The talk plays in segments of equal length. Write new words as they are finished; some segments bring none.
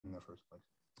the first place.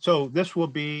 So this will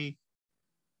be,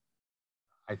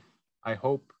 I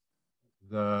hope,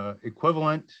 the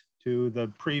equivalent to the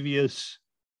previous.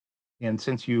 And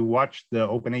since you watched the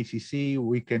OpenACC,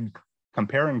 we can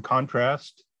compare and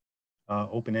contrast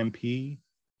OpenMP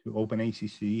to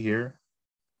OpenACC here.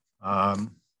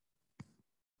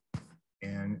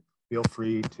 And feel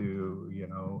free to,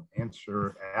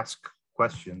 ask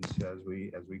questions as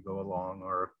we go along,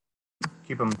 or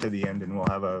keep them to the end, and we'll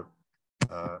have a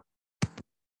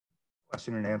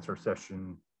question and answer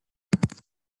session.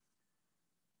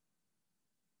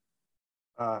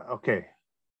 Okay,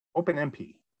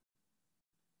 OpenMP.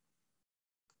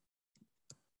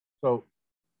 So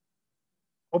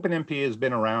OpenMP has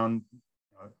been around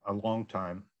a long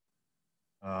time.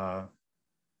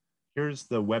 Here's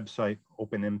the website,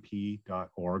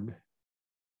 openmp.org.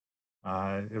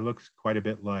 It looks quite a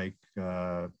bit like,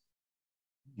 the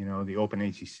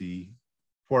OpenACC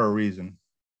for a reason.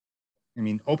 I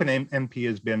mean, OpenMP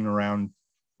has been around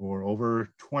for over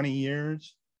 20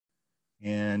 years,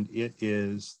 and it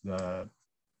is the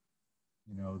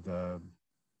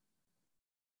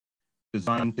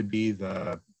designed to be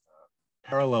the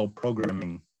parallel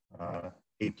programming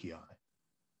API.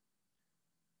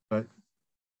 But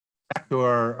back to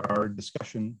our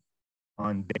discussion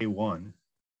on day one,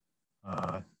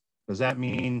 does that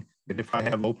mean that if I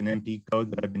have OpenMP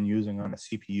code that I've been using on a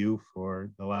CPU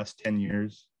for the last 10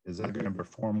 years, is that going to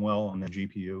perform well on the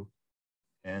GPU?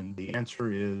 And the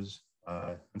answer is,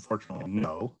 unfortunately,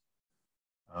 no.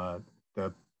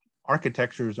 The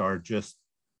architectures are just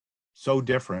so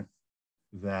different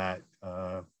that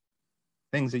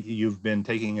things that you've been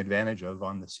taking advantage of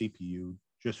on the CPU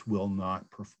just will not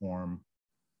perform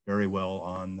very well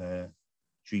on the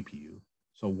GPU.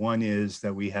 So one is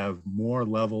that we have more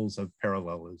levels of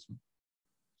parallelism.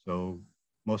 So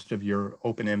most of your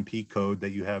OpenMP code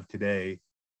that you have today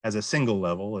has a single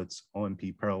level. It's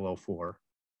OMP parallel 4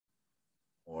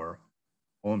 or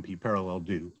OMP parallel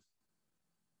do.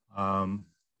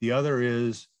 The other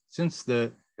is, as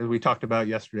we talked about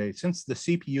yesterday, since the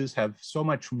CPUs have so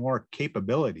much more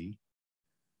capability,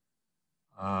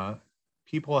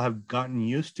 people have gotten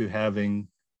used to having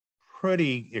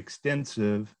pretty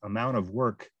extensive amount of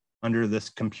work under this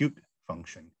compute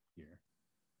function here.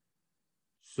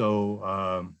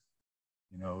 So,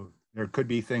 there could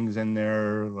be things in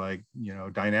there like,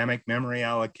 dynamic memory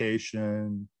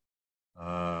allocation,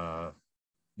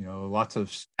 lots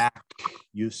of stack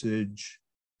usage.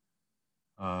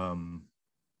 What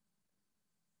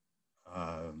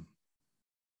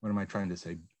am I trying to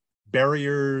say?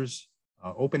 Barriers.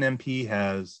 OpenMP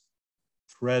has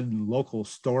thread local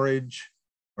storage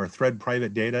or thread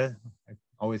private data. I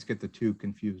always get the two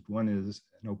confused. One is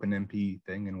an OpenMP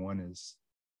thing and one is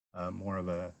more of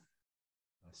a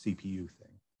CPU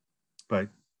thing. But,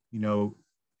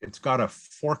 it's got a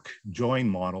fork join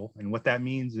model. And what that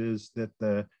means is that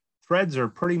the threads are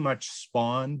pretty much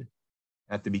spawned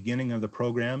at the beginning of the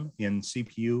program in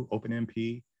CPU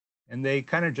OpenMP, and they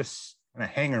kind of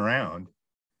hang around,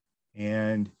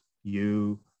 and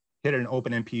you hit an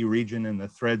OpenMP region and the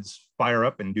threads fire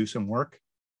up and do some work.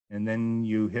 And then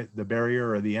you hit the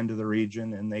barrier or the end of the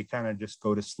region and they kind of just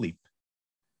go to sleep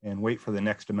and wait for the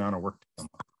next amount of work to come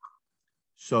up.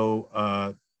 So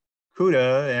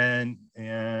CUDA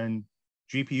and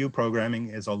GPU programming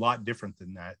is a lot different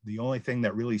than that. The only thing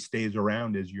that really stays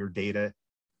around is your data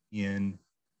in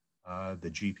the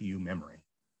GPU memory.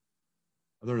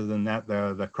 Other than that,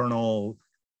 the kernel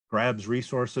grabs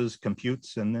resources,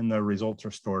 computes, and then the results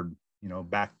are stored,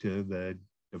 back to the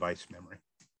device memory,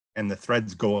 and the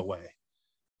threads go away.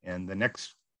 And the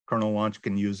next kernel launch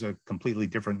can use a completely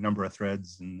different number of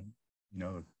threads, and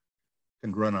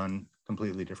can run on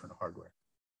completely different hardware.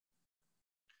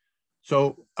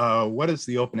 So what is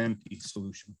the OpenMP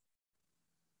solution?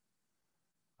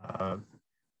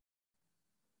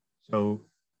 So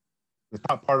the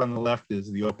top part on the left is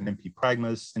the OpenMP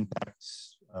pragmas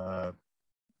syntax.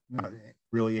 Not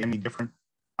really any different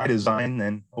by design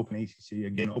than OpenACC.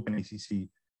 Again, OpenACC,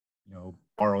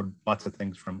 borrowed lots of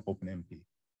things from OpenMP.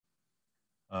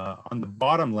 On the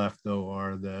bottom left, though,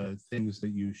 are the things that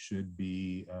you should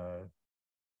be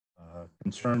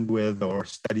concerned with or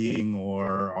studying,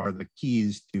 or are the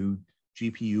keys to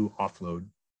GPU offload.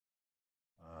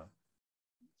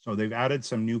 So they've added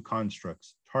some new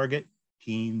constructs: target,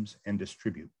 teams, and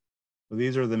distribute. So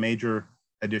these are the major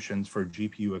additions for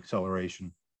GPU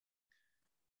acceleration.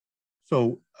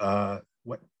 So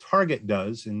what target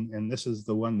does, and this is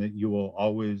the one that you will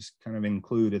always kind of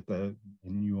include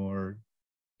in your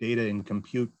data and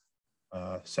compute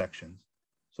sections.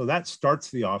 So that starts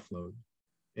the offload.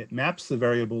 It maps the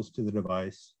variables to the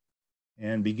device,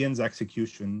 and begins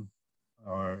execution,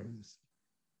 or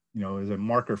is a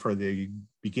marker for the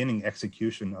beginning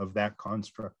execution of that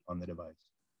construct on the device.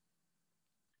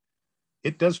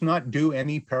 It does not do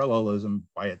any parallelism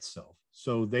by itself.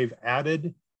 So they've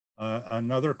added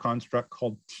another construct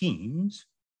called teams,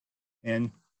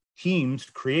 and teams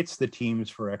creates the teams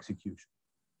for execution.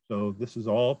 So this is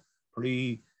all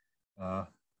pretty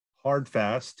hard,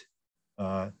 fast.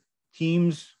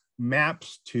 Teams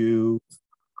maps to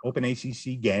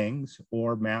OpenACC gangs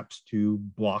or maps to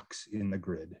blocks in the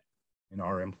grid in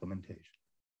our implementation.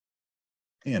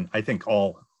 And I think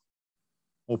all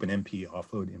OpenMP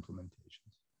offload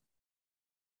implementations.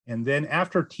 And then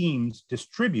after teams,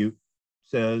 distribute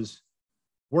says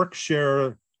work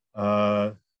share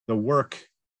the work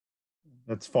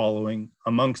that's following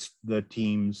amongst the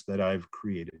teams that I've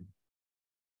created.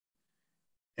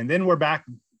 And then we're back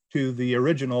to the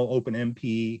original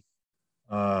OpenMP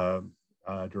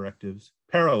directives,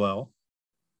 parallel,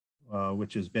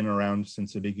 which has been around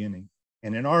since the beginning.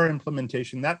 And in our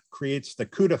implementation, that creates the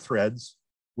CUDA threads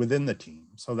within the team.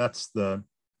 So that's the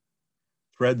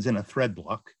threads in a thread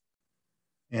block.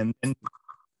 And then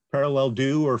parallel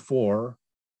do or for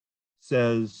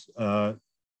says to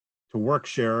work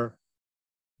share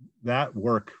that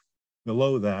work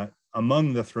below that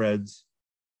among the threads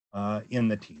in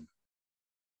the team.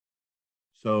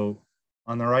 So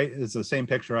on the right is the same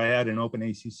picture I had in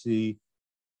OpenACC.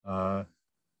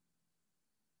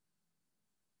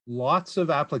 Lots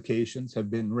of applications have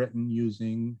been written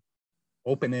using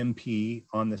OpenMP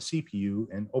on the CPU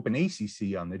and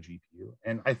OpenACC on the GPU.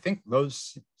 And I think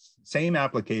those same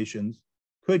applications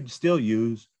could still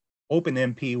use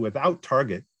OpenMP without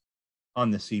target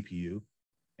on the CPU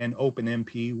and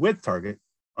OpenMP with target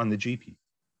on the GPU.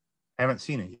 I haven't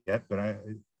seen it yet, but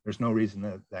there's no reason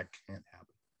that that can't happen.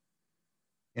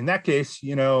 In that case,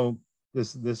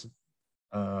 this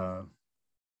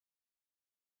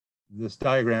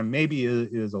diagram maybe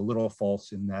is a little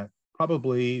false in that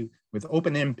probably with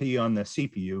OpenMP on the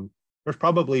CPU, there's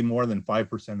probably more than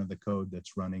 5% of the code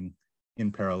that's running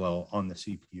in parallel on the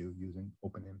CPU using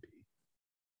OpenMP,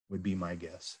 would be my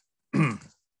guess from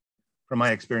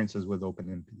my experiences with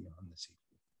OpenMP on the CPU.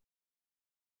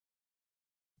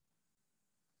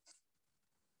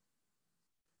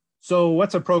 So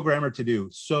what's a programmer to do?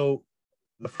 So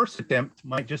the first attempt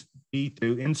might just be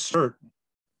to insert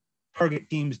target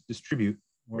teams distribute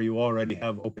where you already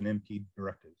have OpenMP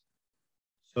directives.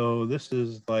 So this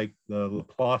is like the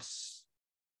Laplace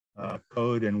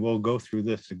code, and we'll go through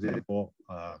this example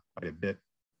quite a bit.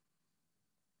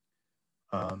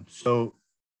 So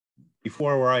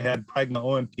before, where I had pragma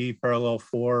OMP parallel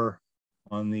 4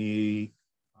 on the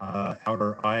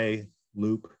outer I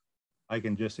loop, I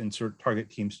can just insert target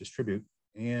teams distribute.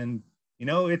 And,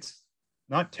 it's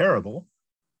not terrible.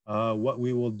 What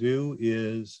we will do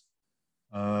is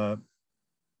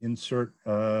insert,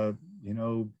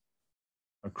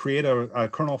 create a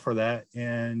kernel for that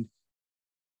and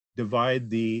divide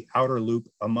the outer loop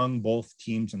among both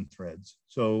teams and threads.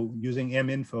 So using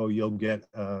minfo, you'll get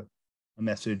a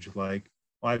message like,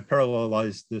 well, I've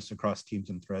parallelized this across teams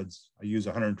and threads. I use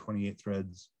 128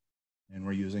 threads, and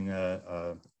we're using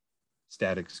a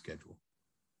static schedule.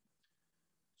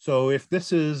 So if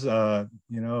this is,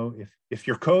 if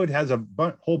your code has a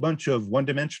whole bunch of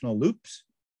one-dimensional loops,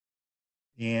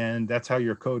 and that's how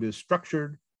your code is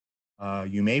structured,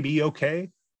 you may be okay.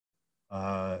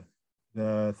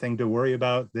 The thing to worry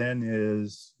about then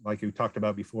is, like we talked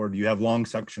about before, do you have long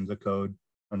sections of code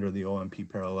under the OMP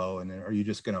parallel, and are you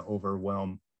just going to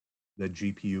overwhelm the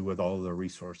GPU with all the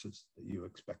resources that you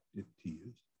expect it to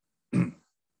use?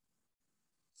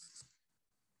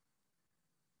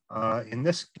 In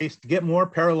this case, to get more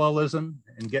parallelism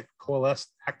and get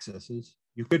coalesced accesses,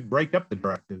 you could break up the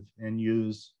directive and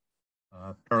use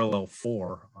parallel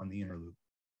 4 on the inner loop.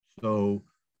 So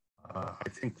I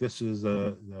think this is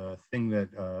the thing that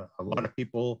a lot of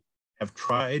people have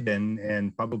tried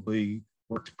and probably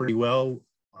works pretty well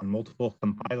on multiple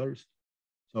compilers.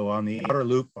 So on the outer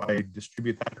loop, I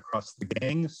distribute that across the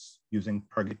gangs using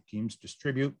target teams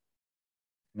distribute.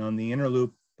 And on the inner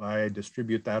loop, I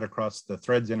distribute that across the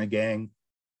threads in a gang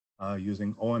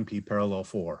using OMP parallel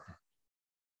 4.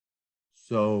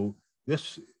 So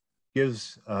this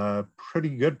gives pretty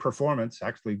good performance,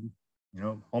 actually,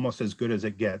 almost as good as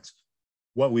it gets.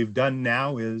 What we've done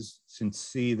now is, since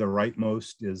C, the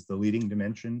rightmost, is the leading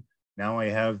dimension, now I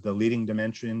have the leading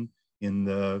dimension in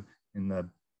the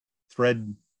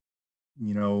thread,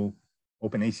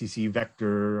 OpenACC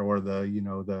vector, or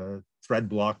the thread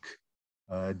block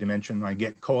dimension. I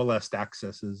get coalesced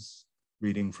accesses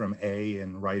reading from A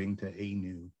and writing to A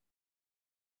new.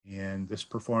 And this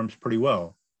performs pretty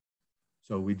well.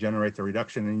 So we generate the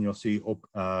reduction, and you'll see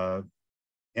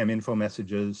minfo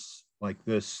messages like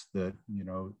this, that,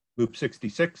 loop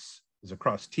 66 is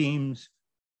across teams.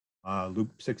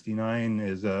 Loop 69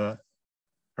 is a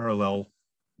parallel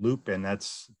loop, and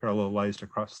that's parallelized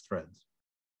across threads.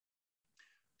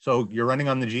 So you're running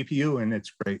on the GPU, and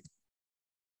it's great.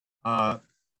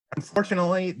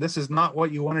 Unfortunately, this is not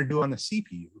what you want to do on the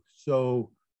CPU.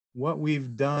 So what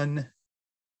we've done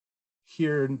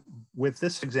here with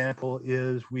this example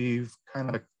is we've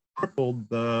kind of crippled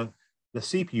the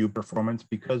CPU performance,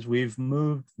 because we've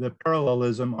moved the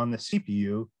parallelism on the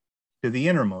CPU to the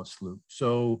innermost loop.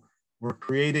 So we're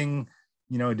creating,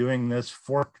 doing this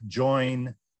fork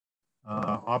join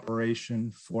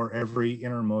operation for every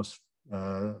innermost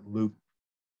loop,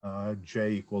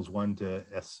 j equals 1 to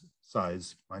s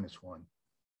size minus 1.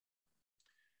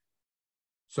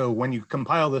 So when you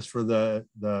compile this for the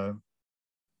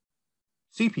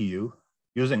CPU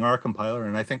using our compiler,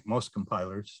 and I think most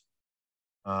compilers,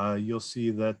 you'll see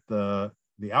that the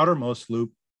outermost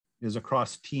loop is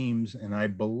across teams, and I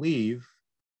believe,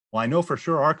 well, I know for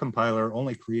sure our compiler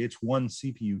only creates one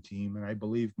CPU team, and I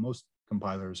believe most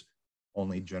compilers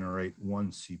only generate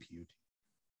one CPU team.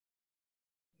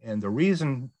 And the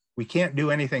reason we can't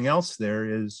do anything else there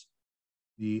is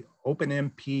the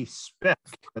OpenMP spec,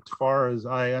 as far as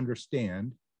I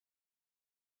understand,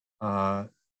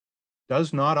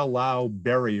 does not allow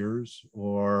barriers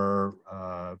or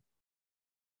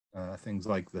things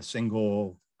like the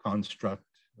single construct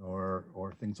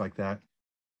or things like that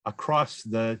across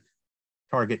the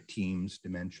target team's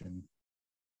dimension.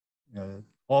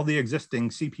 All the existing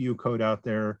CPU code out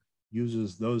there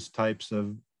uses those types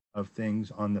of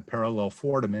things on the parallel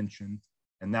 4 dimension,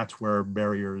 and that's where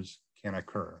barriers can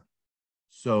occur.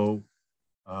 So,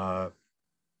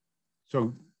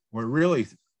 so we're really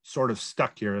sort of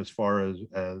stuck here as far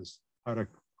as how to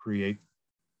create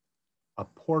a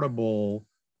portable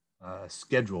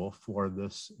schedule for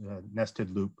this nested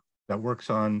loop that works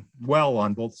well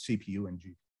on both CPU and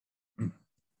GPU.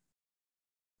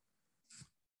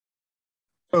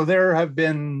 So there have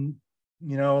been,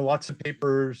 lots of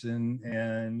papers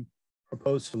and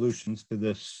proposed solutions to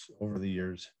this over the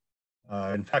years.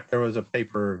 In fact, there was a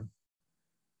paper,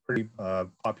 pretty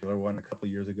popular one a couple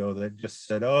of years ago, that just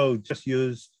said, oh, just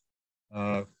use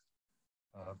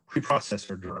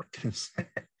preprocessor directives.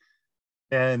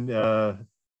 And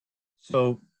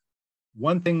so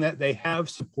one thing that they have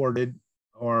supported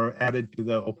or added to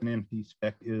the OpenMP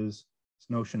spec is this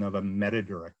notion of a meta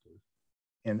directive.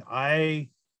 And I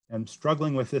am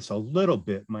struggling with this a little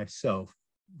bit myself.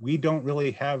 We don't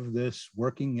really have this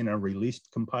working in a released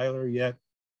compiler yet.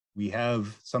 We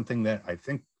have something that I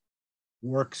think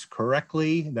works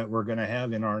correctly that we're going to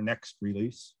have in our next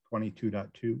release,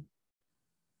 22.2.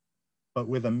 But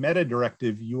with a meta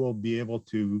directive, you will be able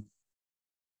to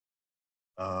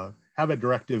have a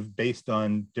directive based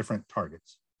on different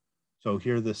targets. So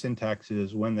here the syntax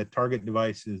is, when the target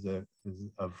device is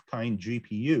of kind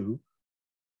GPU,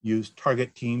 use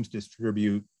target teams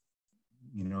distribute,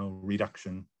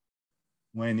 reduction.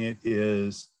 When it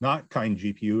is not kind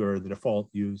GPU, or the default,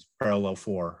 use parallel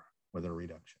 4 with a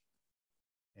reduction.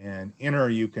 And inner,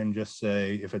 you can just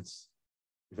say, if it's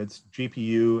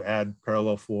GPU, add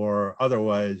parallel 4,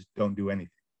 otherwise don't do anything.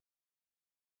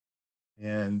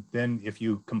 And then if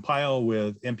you compile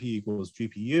with MP equals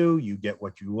GPU, you get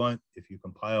what you want. If you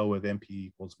compile with MP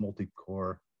equals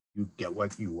multi-core, you get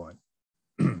what you want.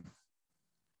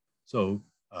 So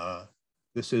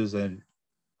this is an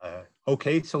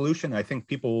okay solution. I think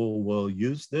people will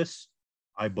use this.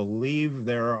 I believe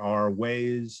there are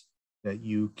ways that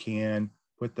you can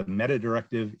put the meta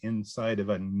directive inside of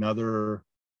another,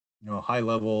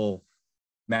 high-level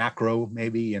macro,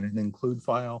 maybe in an include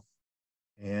file,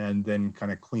 and then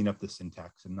kind of clean up the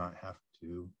syntax and not have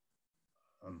to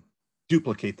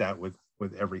duplicate that with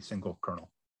every single kernel.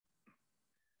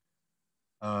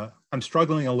 I'm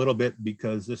struggling a little bit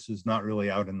because this is not really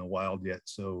out in the wild yet,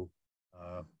 so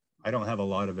I don't have a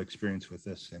lot of experience with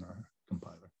this in our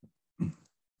compiler. When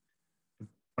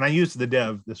I used the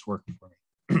dev, this worked for me.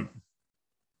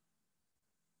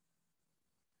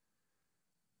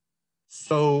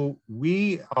 So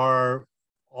we are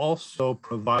also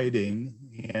providing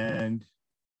and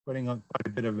putting on quite a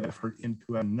bit of effort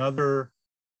into another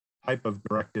type of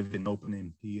directive in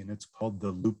OpenMP, and it's called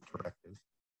the loop directive.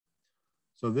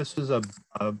 So this is a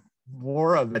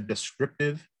more of a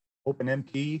descriptive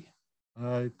OpenMP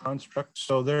construct.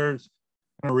 So there's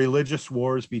kind of religious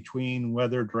wars between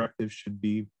whether directives should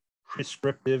be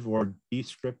prescriptive or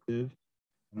descriptive.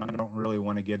 And I don't really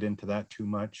want to get into that too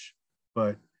much,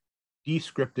 but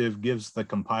Descriptive gives the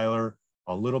compiler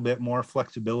a little bit more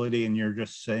flexibility, and you're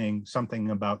just saying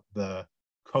something about the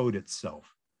code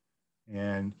itself.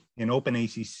 And in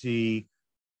OpenACC,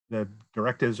 the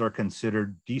directives are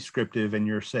considered descriptive, and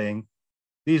you're saying,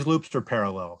 these loops are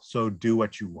parallel, so do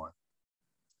what you want.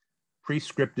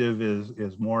 Prescriptive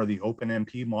is more the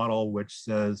OpenMP model, which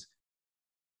says,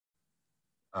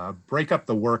 break up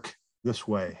the work this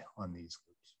way on these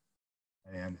loops.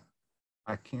 And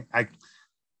I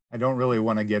don't really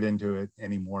want to get into it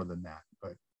any more than that,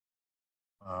 but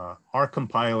our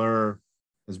compiler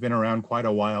has been around quite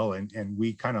a while, and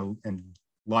we kind of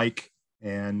like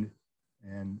and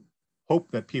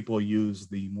hope that people use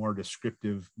the more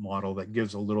descriptive model that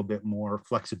gives a little bit more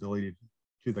flexibility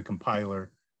to the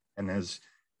compiler. And as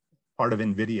part of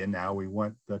NVIDIA now, we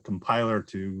want the compiler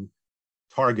to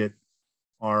target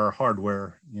our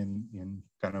hardware in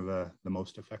kind of the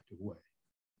most effective way.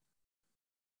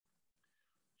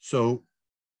 So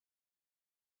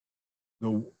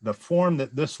the form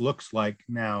that this looks like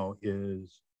now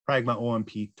is Pragma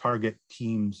OMP target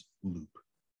teams loop.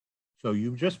 So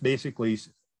you just basically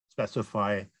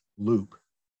specify loop,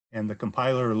 and the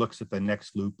compiler looks at the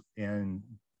next loop and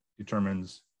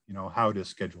determines, how to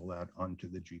schedule that onto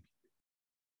the GPU.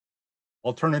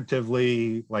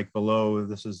 Alternatively, like below,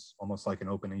 this is almost like an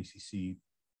OpenACC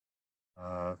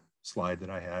slide that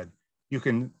I had. You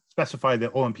can specify the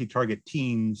OMP target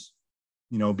teams,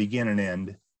 begin and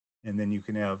end, and then you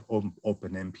can have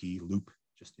OpenMP loop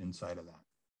just inside of that.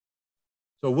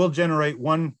 So we'll generate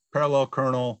one parallel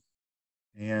kernel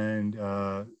and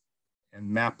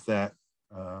map that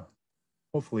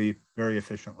hopefully very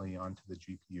efficiently onto the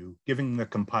GPU, giving the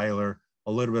compiler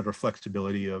a little bit of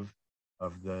flexibility of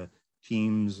the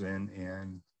teams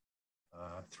and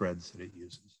threads that it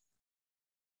uses.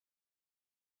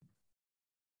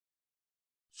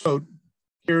 So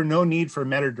here, no need for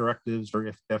meta directives or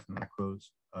if-def macros.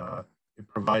 It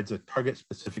provides a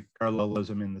target-specific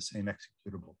parallelism in the same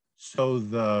executable. So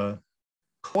the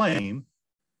claim,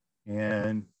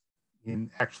 and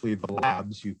in actually the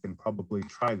labs, you can probably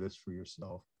try this for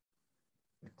yourself.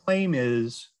 The claim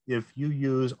is, if you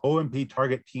use OMP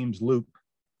target teams loop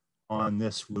on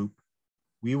this loop,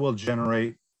 we will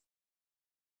generate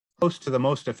close to the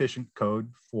most efficient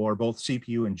code for both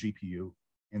CPU and GPU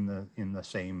in the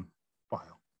same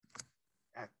file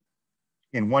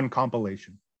in one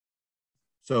compilation.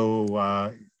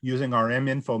 So using our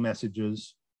minfo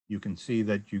messages, you can see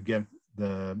that you get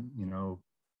the,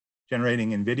 generating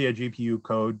NVIDIA GPU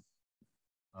code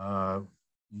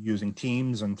using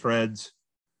teams and threads.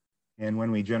 And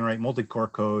when we generate multi-core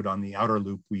code on the outer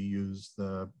loop, we use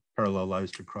the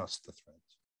parallelized across the threads.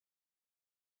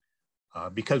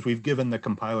 Because we've given the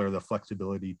compiler the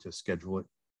flexibility to schedule it,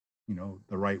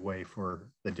 the right way for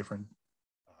the different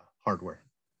hardware.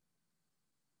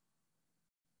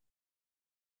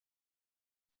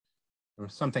 There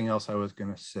was something else I was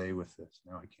going to say with this.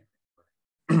 Now I can't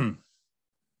remember.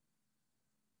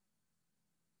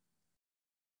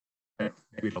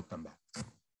 Maybe it'll come back.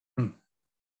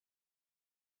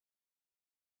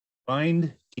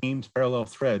 Bind teams parallel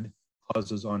thread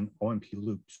clauses on OMP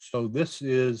loops. So this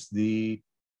is the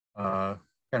kind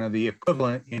of the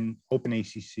equivalent in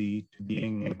OpenACC to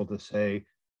being able to say,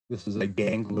 this is a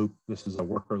gang loop, this is a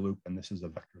worker loop, and this is a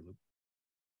vector loop.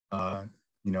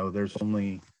 There's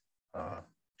only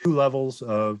 2 levels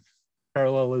of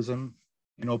parallelism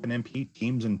in OpenMP,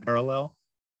 teams and parallel.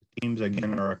 Teams,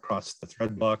 again, are across the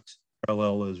thread blocks.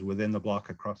 Parallel is within the block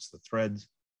across the threads.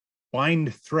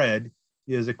 Bind thread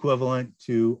is equivalent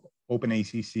to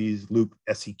OpenACC's loop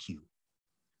SEQ.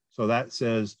 So that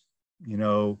says,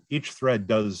 each thread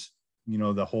does,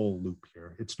 the whole loop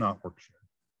here. It's not work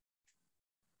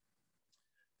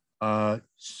shared.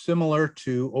 Similar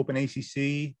to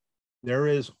OpenACC, there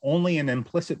is only an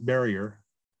implicit barrier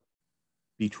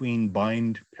between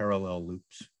bind parallel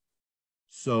loops.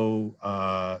 So,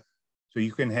 so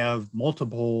you can have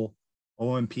multiple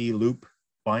OMP loop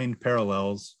bind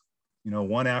parallels,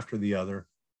 one after the other,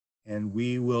 and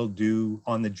we will do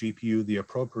on the GPU the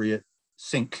appropriate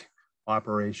sync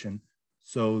operation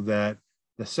so that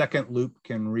the second loop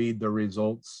can read the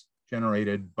results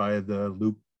generated by the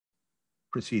loop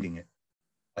preceding it,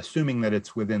 assuming that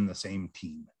it's within the same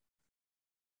team.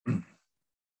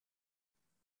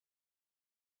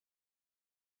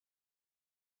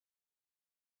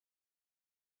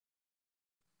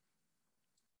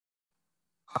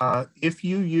 If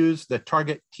you use the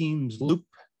target teams loop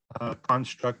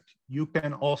construct, you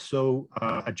can also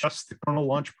adjust the kernel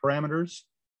launch parameters,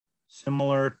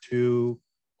 similar to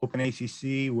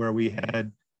OpenACC, where we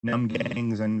had num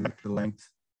gangs and vector length.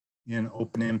 In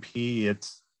OpenMP,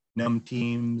 it's num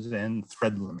teams, and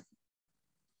thread limit.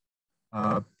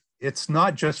 It's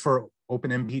not just for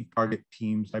OpenMP target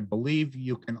teams. I believe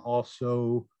you can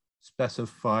also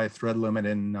specify thread limit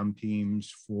and num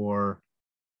teams for,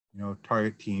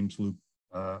 target teams loop.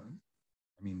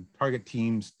 Target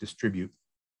teams distribute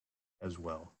as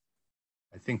well.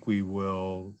 I think we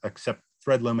will accept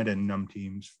thread limit and num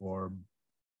teams for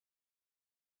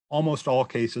almost all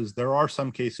cases. There are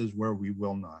some cases where we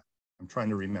will not. I'm trying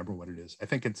to remember what it is. I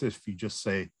think it's if you just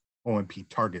say OMP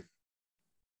target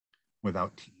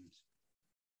without teams.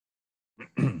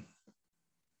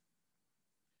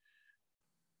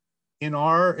 In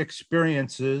our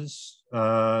experiences,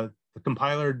 the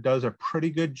compiler does a pretty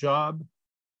good job.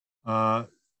 Our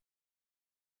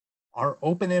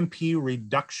OpenMP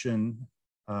reduction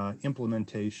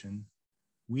implementation,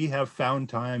 we have found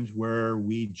times where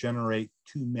we generate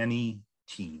too many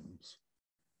teams.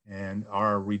 And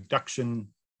our reduction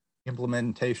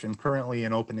implementation currently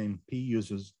in OpenMP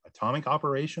uses atomic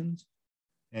operations.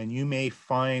 And you may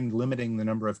find limiting the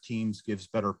number of teams gives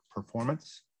better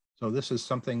performance. So this is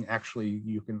something actually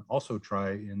you can also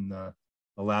try in the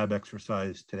lab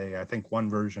exercise today. I think one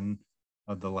version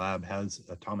of the lab has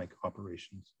atomic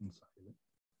operations inside of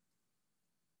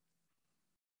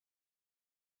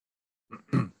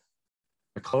it.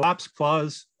 The collapse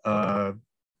clause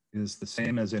is the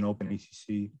same as in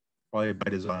OpenACC, probably by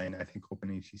design. I think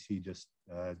OpenACC just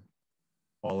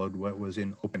followed what was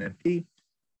in OpenMP.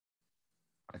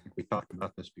 I think we talked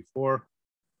about this before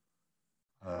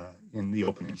in the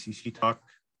OpenACC talk,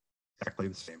 exactly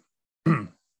the same.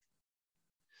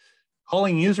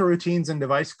 Calling user routines and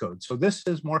device code. So this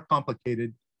is more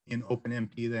complicated in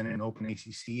OpenMP than in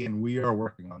OpenACC, and we are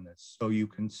working on this. So you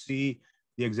can see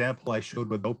the example I showed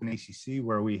with OpenACC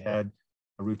where we had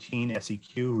a routine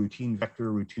SEQ, routine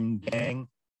vector, routine gang,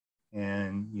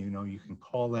 and you can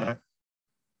call that.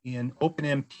 In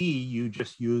OpenMP, you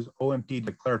just use OMP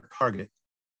declare target,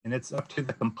 and it's up to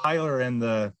the compiler and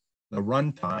the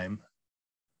runtime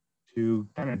to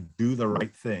kind of do the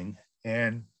right thing.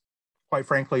 And quite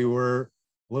frankly, we're a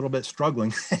little bit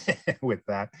struggling with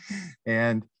that.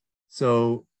 And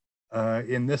so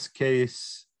in this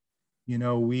case,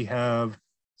 we have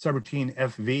subroutine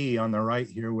FV on the right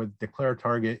here with declare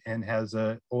target and has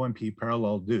a OMP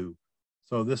parallel do.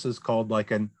 So this is called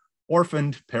like an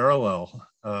orphaned parallel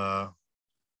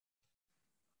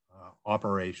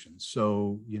operation.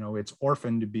 So, it's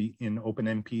orphaned to be in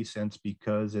OpenMP sense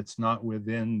because it's not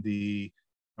within the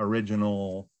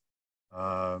original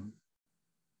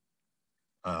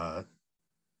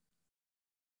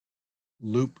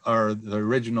loop or the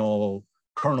original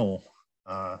kernel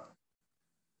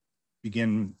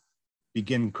begin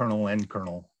kernel, end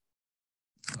kernel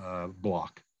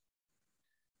block.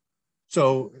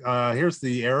 So here's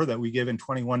the error that we give in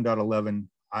 21.11.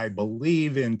 I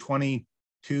believe in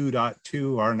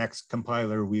 22.2, our next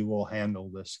compiler, we will handle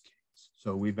this case.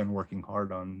 So we've been working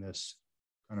hard on this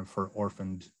kind of for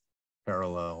orphaned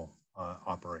parallel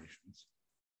operations.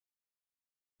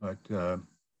 But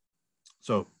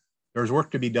so there's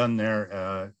work to be done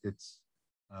there. It's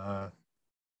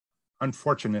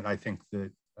unfortunate, I think,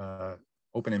 that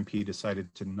OpenMP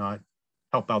decided to not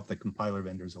help out the compiler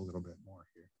vendors a little bit more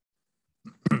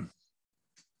here.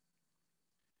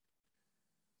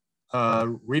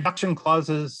 Reduction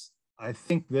clauses, I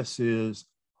think this is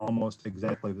almost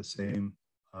exactly the same.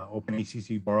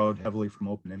 OpenACC borrowed heavily from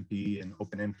OpenMP, and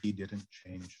OpenMP didn't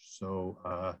change. So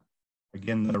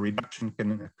again, the reduction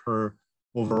can occur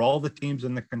over all the teams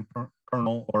in the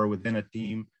kernel or within a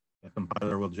team. The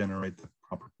compiler will generate the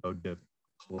proper code to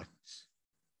collect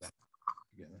that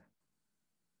together.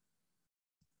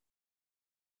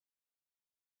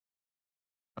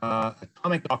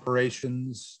 Atomic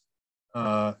operations.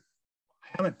 I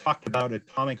haven't talked about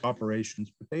atomic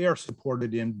operations, but they are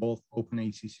supported in both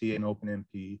OpenACC and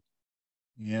OpenMP.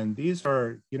 And these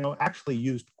are, actually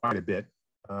used quite a bit.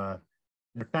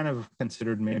 They're kind of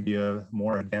considered maybe a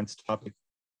more advanced topic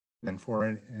than for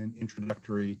an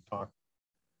introductory talk.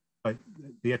 But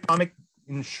the atomic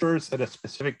ensures that a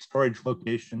specific storage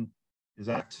location is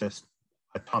accessed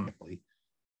atomically,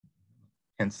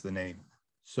 hence the name.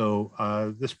 So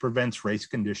this prevents race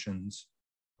conditions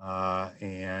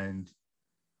and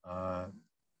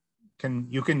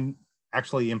you can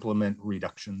actually implement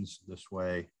reductions this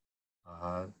way.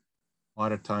 A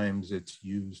lot of times it's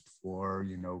used for,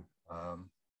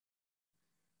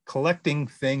 collecting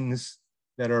things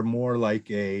that are more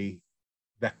like a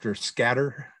vector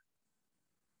scatter,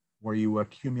 where you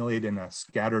accumulate in a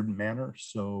scattered manner.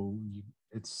 So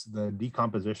it's the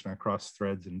decomposition across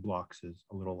threads and blocks is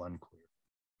a little unclear.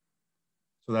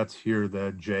 So that's here,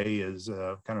 the J is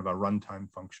kind of a runtime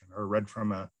function or read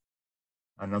from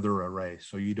another array.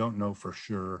 So you don't know for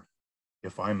sure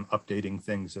if I'm updating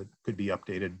things that could be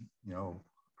updated, you know,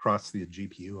 across the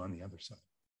GPU on the other side.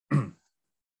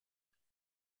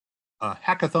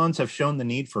 Hackathons have shown the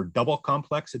need for double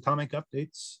complex atomic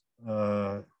updates.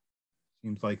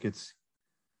 Seems like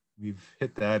we've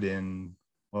hit that in,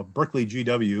 well, Berkeley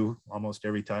GW almost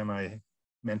every time I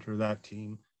mentor that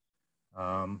team.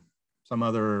 Some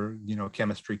other, you know,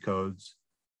 chemistry codes.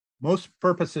 Most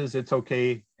purposes, it's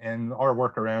okay. And our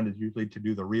workaround is usually to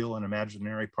do the real and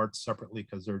imaginary parts separately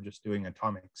because they're just doing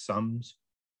atomic sums.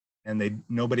 And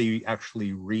nobody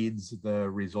actually reads the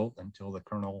result until the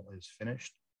kernel is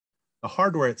finished. The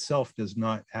hardware itself does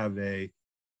not have a,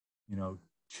 you know,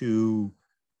 two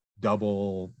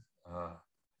double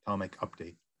atomic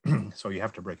update. So you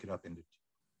have to break it up into two.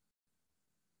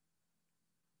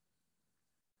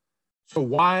 So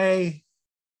why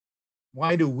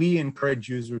do we encourage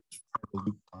users to try the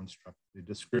loop construct, the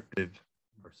descriptive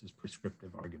versus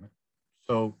prescriptive argument?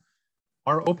 So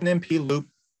our OpenMP loop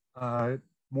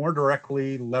more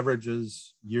directly leverages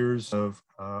years of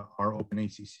our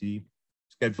OpenACC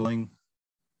scheduling,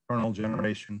 kernel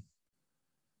generation,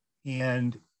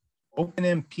 and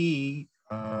OpenMP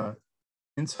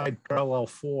inside Parallel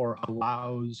 4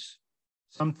 allows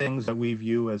some things that we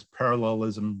view as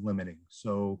parallelism limiting.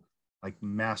 So like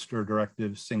master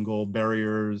directives, single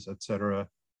barriers, et cetera,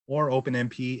 or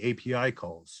OpenMP API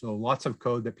calls. So lots of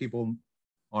code that people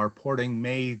are porting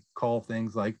may call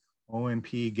things like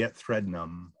OMP get thread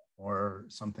num or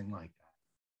something like that.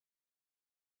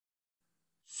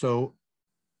 So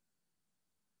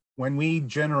when we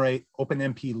generate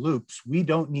OpenMP loops, we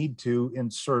don't need to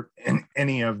insert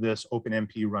any of this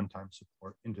OpenMP runtime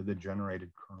support into the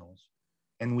generated kernels.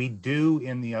 And we do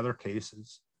in the other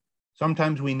cases.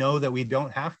 Sometimes we know that we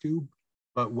don't have to,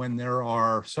 but when there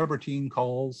are subroutine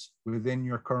calls within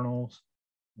your kernels,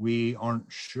 we aren't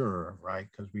sure, right?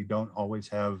 Because we don't always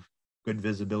have good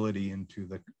visibility into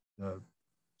the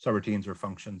subroutines or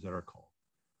functions that are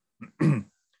called.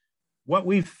 What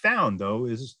we've found, though,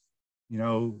 is, you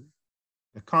know,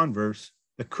 the converse.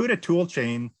 The CUDA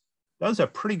toolchain does a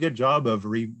pretty good job of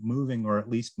removing or at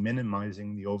least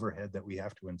minimizing the overhead that we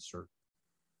have to insert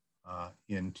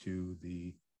into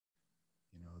the,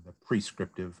 you know, the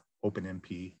prescriptive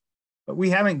OpenMP. But we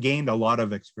haven't gained a lot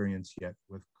of experience yet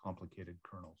with complicated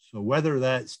kernels. So whether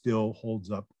that still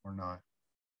holds up or not,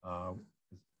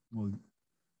 we'll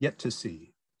yet to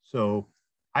see. So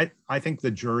I think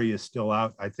the jury is still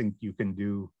out. I think you can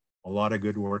do a lot of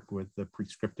good work with the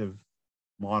prescriptive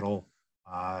model.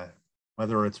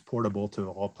 Whether it's portable to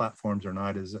all platforms or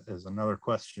not is another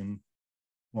question.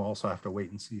 We'll also have to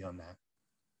wait and see on that.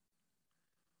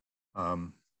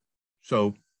 You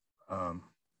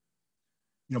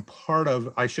know, part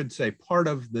of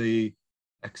the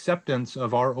acceptance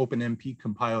of our OpenMP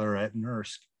compiler at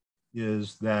NERSC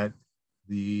is that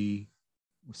the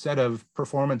set of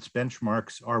performance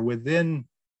benchmarks are within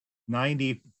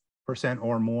 90%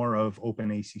 or more of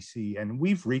OpenACC, and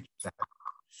we've reached that.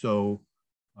 So,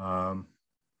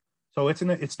 so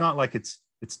it's not like it's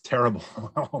terrible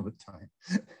all the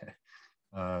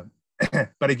time.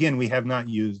 But again, we have not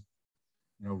used,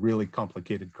 you know, really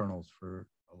complicated kernels for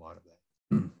a lot of that.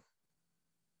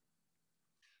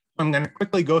 I'm going to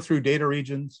quickly go through data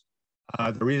regions.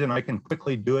 The reason I can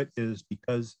quickly do it is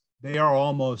because they are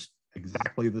almost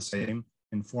exactly the same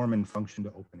in form and function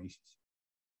to OpenACC.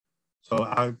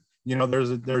 So you know,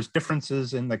 there's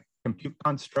differences in the compute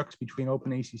constructs between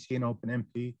OpenACC and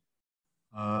OpenMP.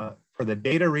 For the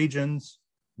data regions,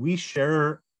 we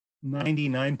share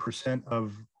 99%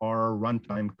 of our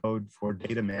runtime code for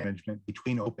data management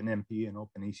between OpenMP and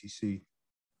OpenACC.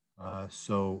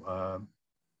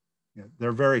 You know,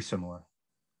 they're very similar.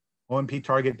 OMP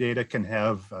target data can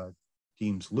have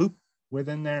Teams loop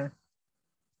within there.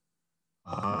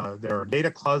 There are data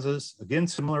clauses, again,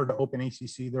 similar to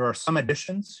OpenACC. There are some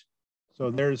additions. So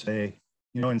there's a,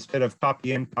 you know, instead of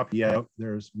copy in, copy out,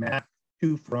 there's map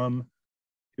to, from,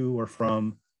 to, or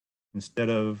from. Instead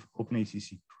of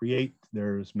OpenACC create,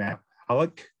 there's map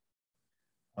alloc.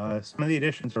 Some of the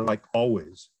additions are like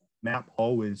always, map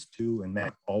always to and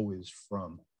map always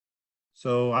from.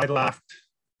 So I laughed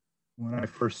when I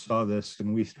first saw this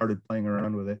and we started playing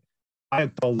around with it. I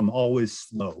called them always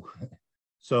slow.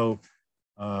 So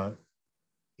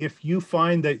if you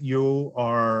find that you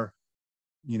are,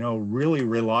 you know, really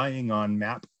relying on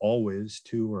map always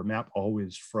to or map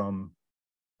always from,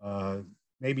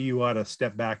 maybe you ought to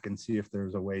step back and see if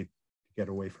there's a way to get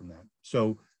away from that.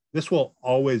 So this will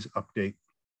always update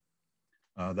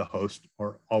the host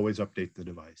or always update the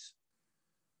device.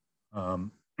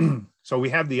 So we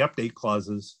have the update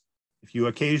clauses. If you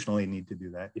occasionally need to do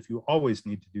that, if you always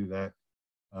need to do that,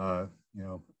 you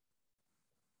know,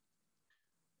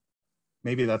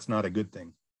 maybe that's not a good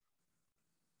thing.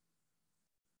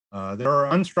 There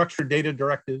are unstructured data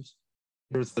directives.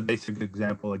 Here's the basic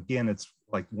example. Again, it's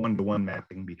like one-to-one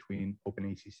mapping between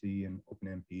OpenACC and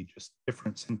OpenMP, just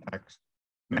different syntax.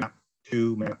 Map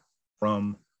to, map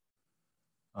from.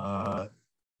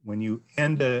 When you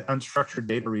end an unstructured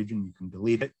data region, you can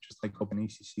delete it, just like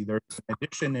OpenACC. There's an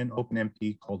addition in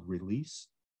OpenMP called release.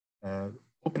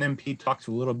 OpenMP talks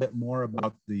a little bit more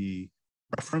about the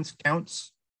reference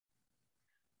counts.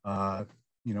 You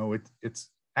know, it's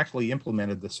actually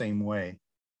implemented the same way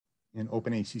in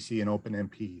OpenACC and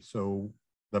OpenMP. So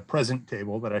the present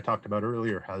table that I talked about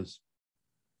earlier has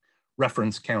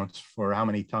reference counts for how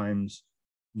many times,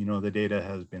 you know, the data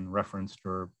has been referenced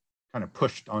or kind of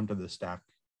pushed onto the stack.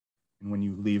 And when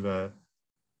you leave a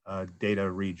data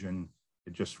region,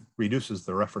 it just reduces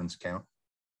the reference count.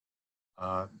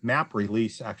 Map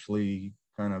release actually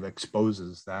kind of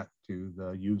exposes that to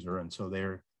the user. And so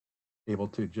they're able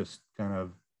to just kind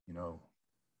of, you know,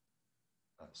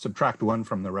 subtract one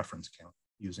from the reference count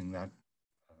using that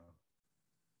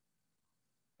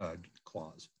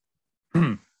clause.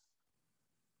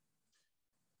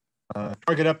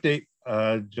 Target update,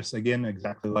 just again,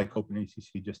 exactly like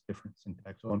OpenACC, just different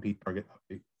syntax. OMP target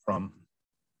update from.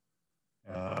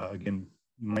 Again,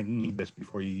 you might need this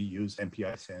before you use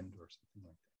MPI send or something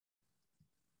like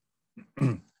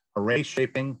that. Array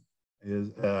shaping is,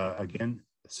 again,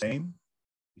 the same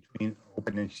between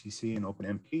OpenACC and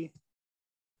OpenMP.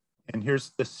 And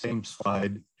here's the same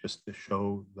slide just to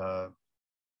show the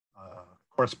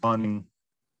corresponding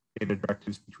data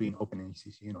directives between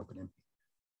OpenACC and OpenMP.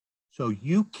 So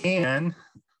you can,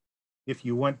 if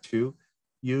you want to,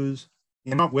 use,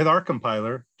 you know, with our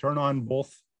compiler, turn on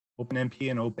both OpenMP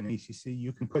and OpenACC.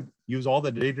 You can use all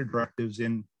the data directives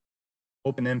in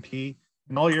OpenMP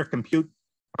and all your compute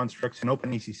constructs in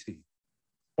OpenACC,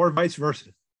 or vice versa.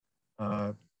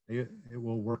 It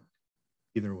will work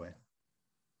either way.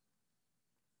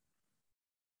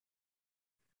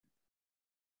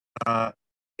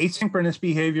 Asynchronous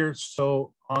behavior.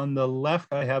 So on the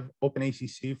left, I have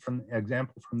OpenACC from the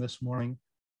example from this morning.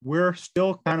 We're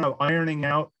still kind of ironing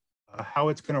out how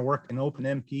it's going to work in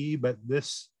OpenMP, but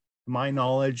this, to my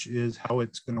knowledge, is how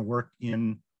it's going to work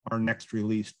in our next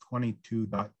release,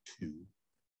 22.2.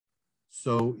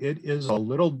 So it is a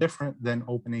little different than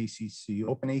OpenACC.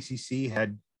 OpenACC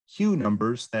had queue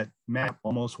numbers that map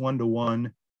almost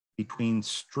one-to-one between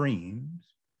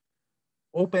streams.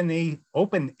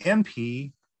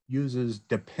 OpenMP uses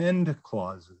depend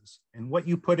clauses. And what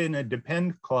you put in a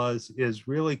depend clause is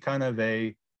really kind of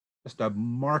just a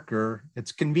marker.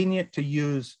 It's convenient to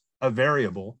use a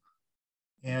variable.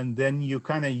 And then you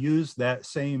kind of use that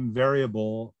same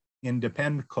variable in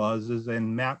depend clauses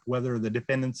and map whether the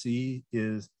dependency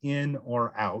is in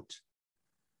or out.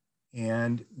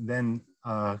 And then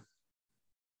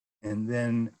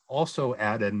also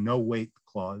add a no wait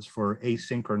clause for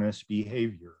asynchronous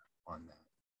behavior on that.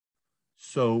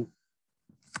 So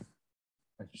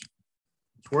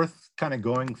it's worth kind of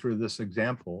going through this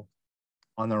example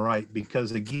on the right,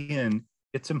 because again,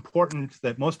 it's important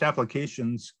that most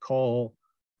applications call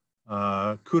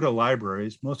CUDA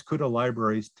libraries. Most CUDA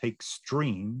libraries take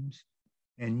streams,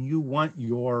 and you want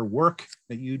your work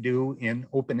that you do in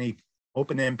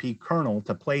OpenMP kernel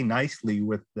to play nicely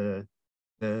with the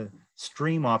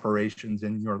stream operations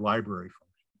in your library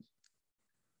functions.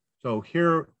 So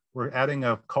here we're adding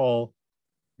a call.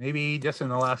 Maybe just in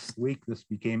the last week, this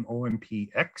became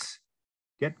OMPX,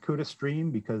 get CUDA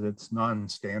stream, because it's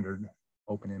non-standard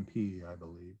OpenMP, I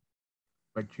believe.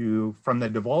 But you, from the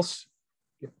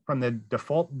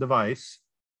default device,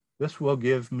 this will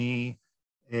give me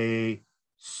a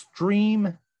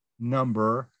stream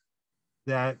number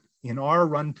that in our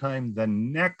runtime, the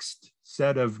next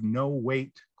set of no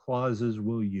wait clauses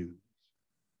will use.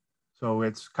 So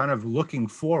it's kind of looking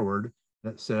forward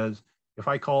that says, if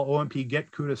I call OMP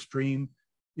get CUDA stream,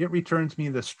 it returns me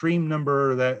the stream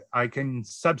number that I can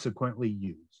subsequently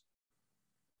use.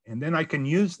 And then I can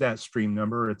use that stream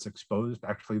number, it's exposed,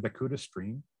 actually the CUDA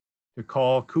stream, to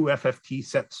call cuFFT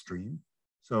set stream.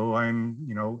 So I'm,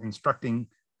 you know, instructing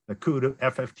the CUDA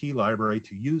FFT library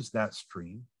to use that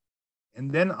stream. And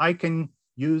then I can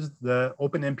use the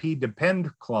OpenMP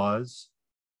depend clause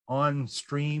on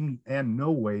stream and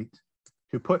no wait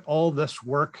to put all this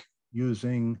work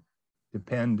using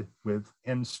depend with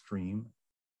end stream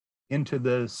into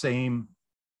the same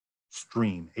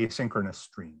stream, asynchronous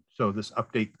stream. So this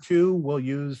update 2 will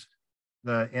use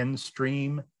the end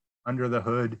stream under the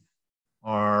hood.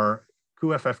 Our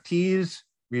QFFTs,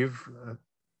 we've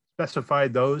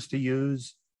specified those to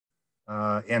use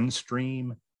end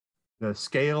stream. The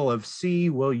scale of C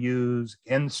will use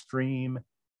end stream,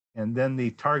 and then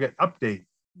the target update,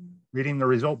 reading the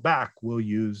result back, will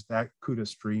use that CUDA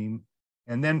stream.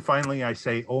 And then finally, I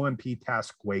say OMP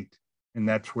task wait, and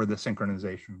that's where the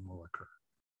synchronization will occur.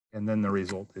 And then the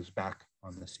result is back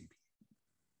on the CPU.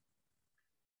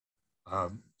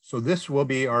 So this will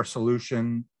be our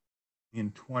solution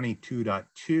in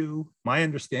 22.2. My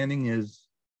understanding is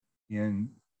in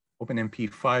OpenMP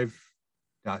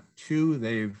 5.2,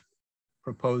 they've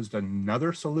proposed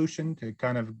another solution to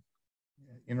kind of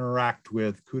interact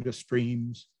with CUDA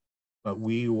streams, but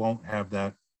we won't have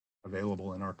that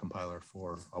available in our compiler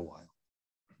for a while.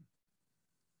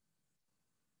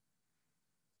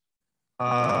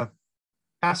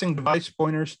 Passing device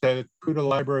pointers to CUDA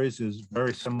libraries is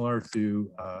very similar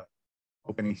to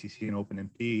OpenACC and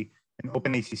OpenMP. In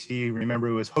OpenACC, remember,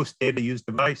 it was host data use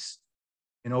device.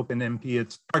 In OpenMP,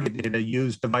 it's target data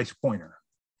use device pointer,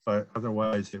 but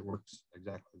otherwise it works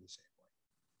exactly the same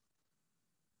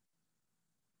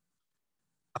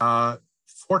way.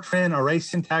 Fortran array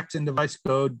syntax in device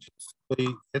code,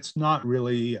 it's not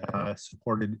really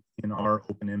supported in our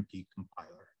OpenMP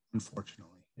compiler,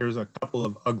 unfortunately. Here's a couple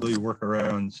of ugly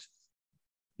workarounds.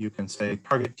 You can say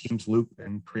target teams loop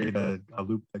and create a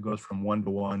loop that goes from 1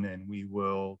 to 1, and we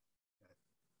will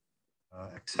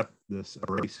accept this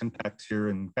array syntax here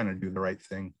and kind of do the right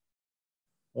thing.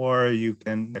 Or you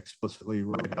can explicitly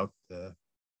write out the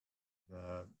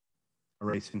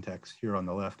array syntax here on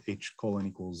the left, h :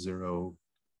 = 0,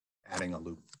 adding a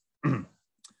loop.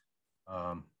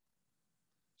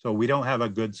 So we don't have a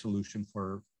good solution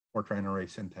for Fortran array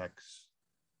syntax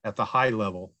at the high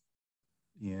level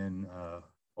in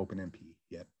OpenMP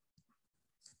yet.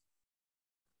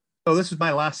 So this is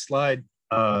my last slide.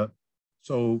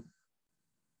 So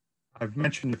I've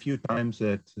mentioned a few times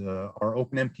that our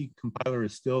OpenMP compiler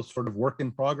is still sort of work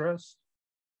in progress.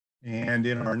 And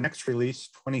in our next release,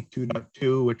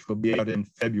 22.2, which will be out in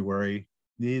February,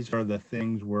 these are the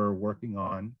things we're working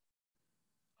on.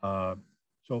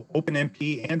 So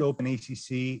OpenMP and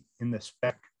OpenACC in the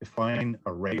spec define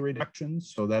array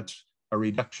reductions. So that's a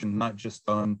reduction not just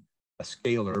on a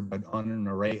scalar, but on an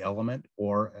array element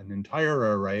or an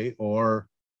entire array or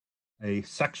a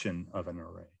section of an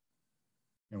array.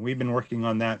 And we've been working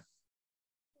on that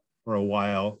for a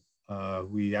while.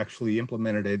 We actually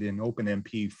implemented it in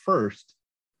OpenMP first,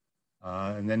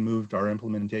 and then moved our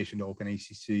implementation to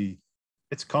OpenACC.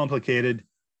 It's complicated,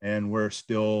 and we're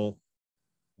still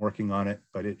working on it,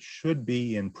 but it should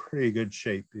be in pretty good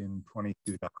shape in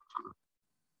 22.2.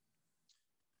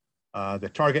 The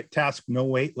target task no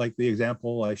wait, like the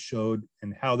example I showed,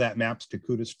 and how that maps to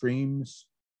CUDA streams,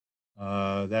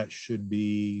 that should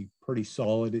be pretty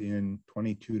solid in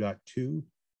 22.2.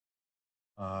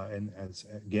 And as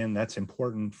again, that's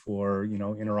important for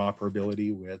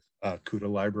interoperability with CUDA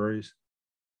libraries.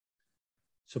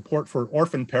 Support for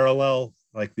orphan parallel,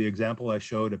 like the example I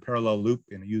showed, a parallel loop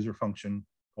in a user function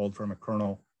called from a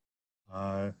kernel.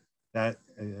 That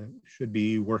should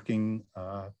be working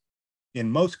in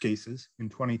most cases in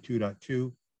 22.2.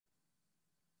 We're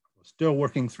still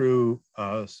working through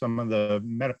some of the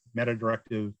meta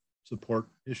directive support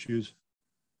issues.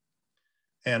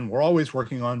 And we're always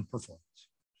working on performance.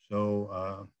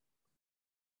 So,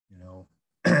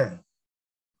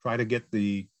 try to get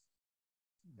the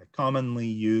commonly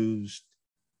used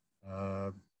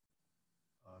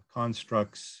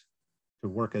constructs to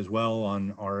work as well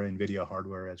on our NVIDIA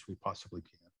hardware as we possibly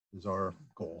can, is our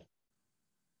goal.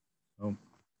 So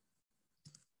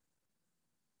I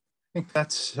think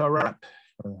that's a wrap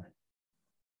for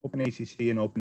OpenACC and Open.